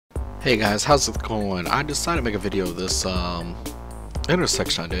Hey guys, how's it going? I decided to make a video of this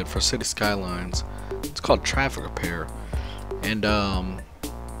intersection I did for City Skylines. It's called traffic repair, and I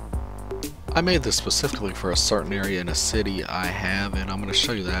made this specifically for a certain area in a city I have, and I'm going to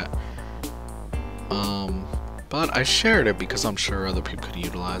show you that. But I shared it because I'm sure other people could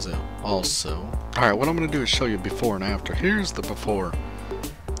utilize it also. Alright, what I'm going to do is show you before and after. Here's the before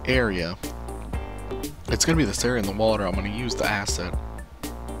area. It's going to be this area in the water. I'm going to use the asset.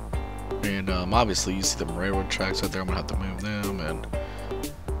 And obviously you see the railroad tracks right there. I'm gonna have to move them, and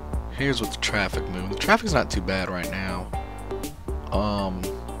here's with the traffic moving. The traffic's not too bad right now.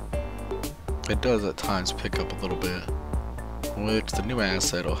 It does at times pick up a little bit, which the new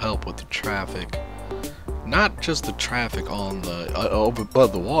asset will help with the traffic. Not just the traffic on the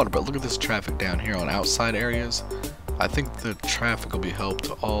above the water, but look at this traffic down here on outside areas. I think the traffic will be helped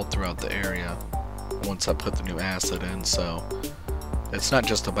all throughout the area once I put the new asset in. So it's not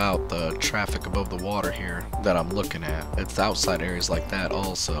just about the traffic above the water here that I'm looking at. It's the outside areas like that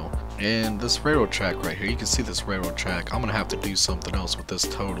also. And this railroad track right here, you can see this railroad track. I'm going to have to do something else with this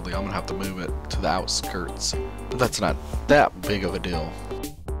totally. I'm going to have to move it to the outskirts. But that's not that big of a deal.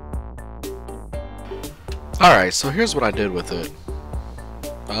 Alright, so here's what I did with it.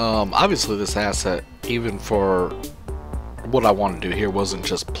 Obviously this asset, even for what I want to do here, wasn't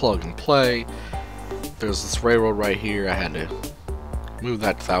just plug and play. There's this railroad right here. I had to move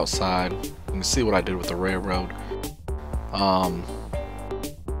that to the outside. You can see what I did with the railroad.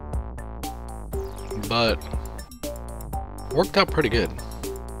 But worked out pretty good.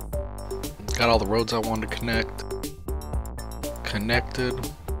 Got all the roads I wanted to connected.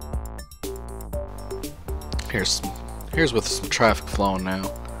 Here's with some traffic flowing now.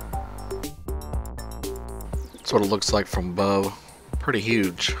 That's what it looks like from above. Pretty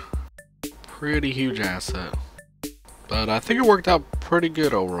huge asset. But I think it worked out pretty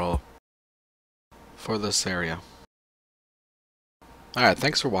good overall for this area. Alright,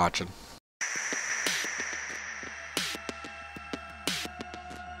 thanks for watching.